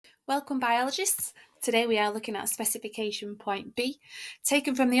Welcome biologists. Today we are looking at specification point B,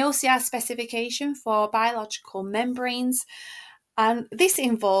 taken from the OCR specification for biological membranes, and this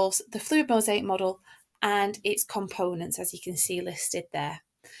involves the fluid mosaic model and its components, as you can see listed there.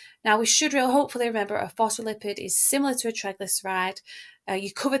 Now we should hopefully remember a phospholipid is similar to a triglyceride.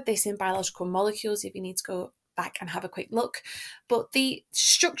 You covered this in biological molecules if you need to go back and have a quick look, but the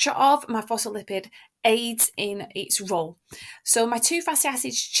structure of my phospholipid aids in its role. So my two fatty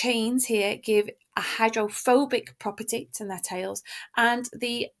acid chains here give a hydrophobic property to their tails, and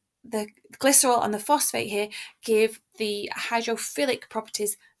the glycerol and the phosphate here give the hydrophilic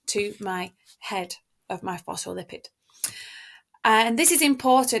properties to my head of my phospholipid. And this is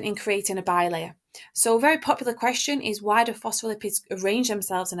important in creating a bilayer. So a very popular question is, why do phospholipids arrange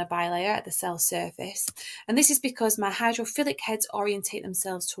themselves in a bilayer at the cell surface? And this is because my hydrophilic heads orientate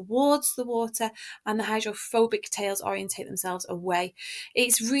themselves towards the water and the hydrophobic tails orientate themselves away.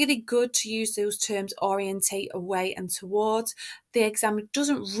 It's really good to use those terms orientate, away and towards. The examiner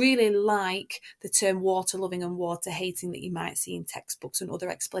doesn't really like the term water loving and water hating that you might see in textbooks and other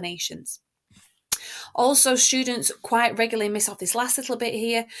explanations. Also, students quite regularly miss off this last little bit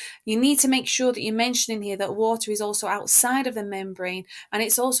here. You need to make sure that you're mentioning here that water is also outside of the membrane and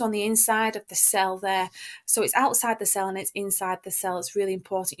it's also on the inside of the cell there. So it's outside the cell and it's inside the cell. It's really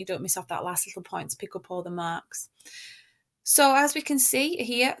important you don't miss off that last little point to pick up all the marks. So as we can see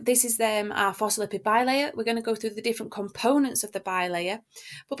here, this is our phospholipid bilayer. We're going to go through the different components of the bilayer.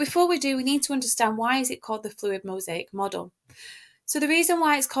 But before we do, we need to understand, why is it called the fluid mosaic model? So the reason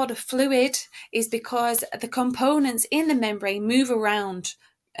why it's called a fluid is because the components in the membrane move around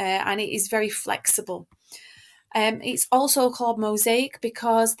and it is very flexible. It's also called mosaic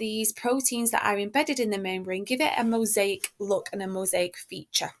because these proteins that are embedded in the membrane give it a mosaic look and a mosaic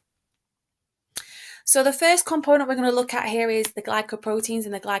feature. So the first component we're going to look at here is the glycoproteins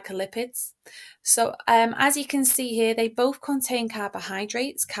and the glycolipids. So as you can see here, they both contain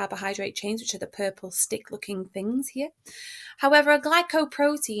carbohydrates, carbohydrate chains, which are the purple stick-looking things here. However, a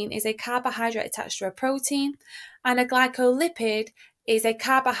glycoprotein is a carbohydrate attached to a protein, and a glycolipid is a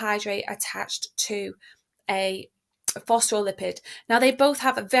carbohydrate attached to a phospholipid. Now they both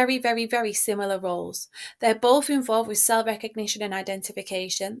have very, very, very similar roles. They're both involved with cell recognition and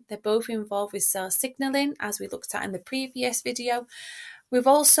identification. They're both involved with cell signaling, as we looked at in the previous video. We've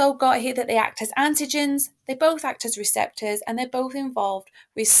also got here that they act as antigens, they both act as receptors, and they're both involved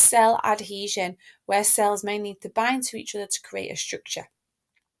with cell adhesion, where cells may need to bind to each other to create a structure.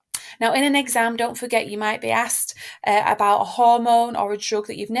 Now, in an exam, don't forget you might be asked about a hormone or a drug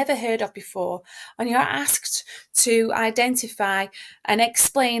that you've never heard of before, and you're asked to identify and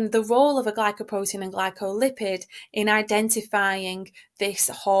explain the role of a glycoprotein and glycolipid in identifying this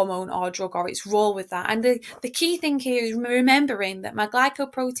hormone or drug, or its role with that. And the key thing here is remembering that my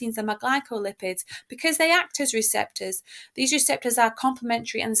glycoproteins and my glycolipids, because they act as receptors, these receptors are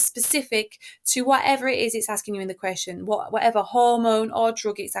complementary and specific to whatever it is it's asking you in the question, whatever hormone or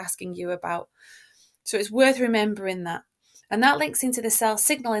drug it's asking you about. So it's worth remembering that. And that links into the cell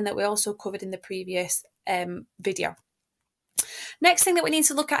signaling that we also covered in the previous video. Next thing that we need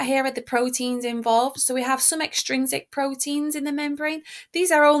to look at here are the proteins involved. So we have some extrinsic proteins in the membrane. These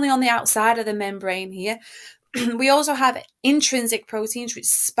are only on the outside of the membrane here. We also have intrinsic proteins which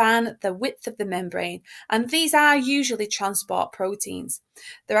span the width of the membrane, and these are usually transport proteins.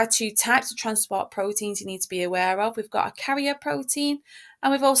 There are two types of transport proteins you need to be aware of. We've got a carrier protein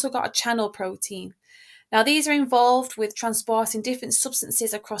and we've also got a channel protein. Now these are involved with transporting different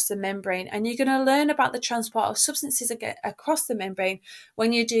substances across the membrane, and you're going to learn about the transport of substances across the membrane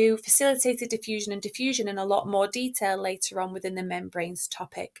when you do facilitated diffusion and diffusion in a lot more detail later on within the membranes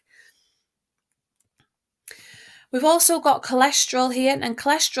topic. We've also got cholesterol here, and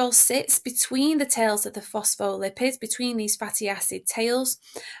cholesterol sits between the tails of the phospholipids, between these fatty acid tails,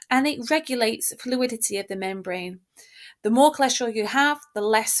 and it regulates fluidity of the membrane. The more cholesterol you have, the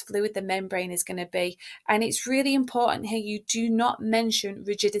less fluid the membrane is going to be. And it's really important here you do not mention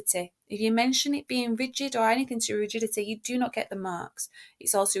rigidity. If you mention it being rigid or anything to rigidity, you do not get the marks.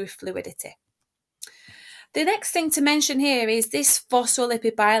 It's also with fluidity. The next thing to mention here is this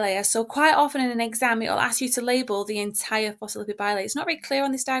phospholipid bilayer. So quite often in an exam, it'll ask you to label the entire phospholipid bilayer. It's not very clear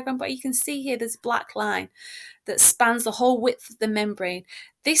on this diagram, but you can see here there's a black line that spans the whole width of the membrane.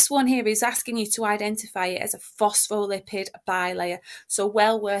 This one here is asking you to identify it as a phospholipid bilayer. So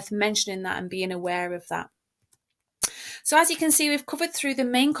well worth mentioning that and being aware of that. So as you can see, we've covered through the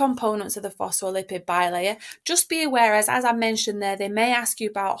main components of the phospholipid bilayer. Just be aware, as I mentioned there, they may ask you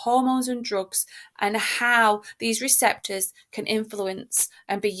about hormones and drugs and how these receptors can influence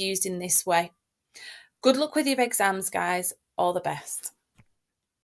and be used in this way. Good luck with your exams, guys. All the best.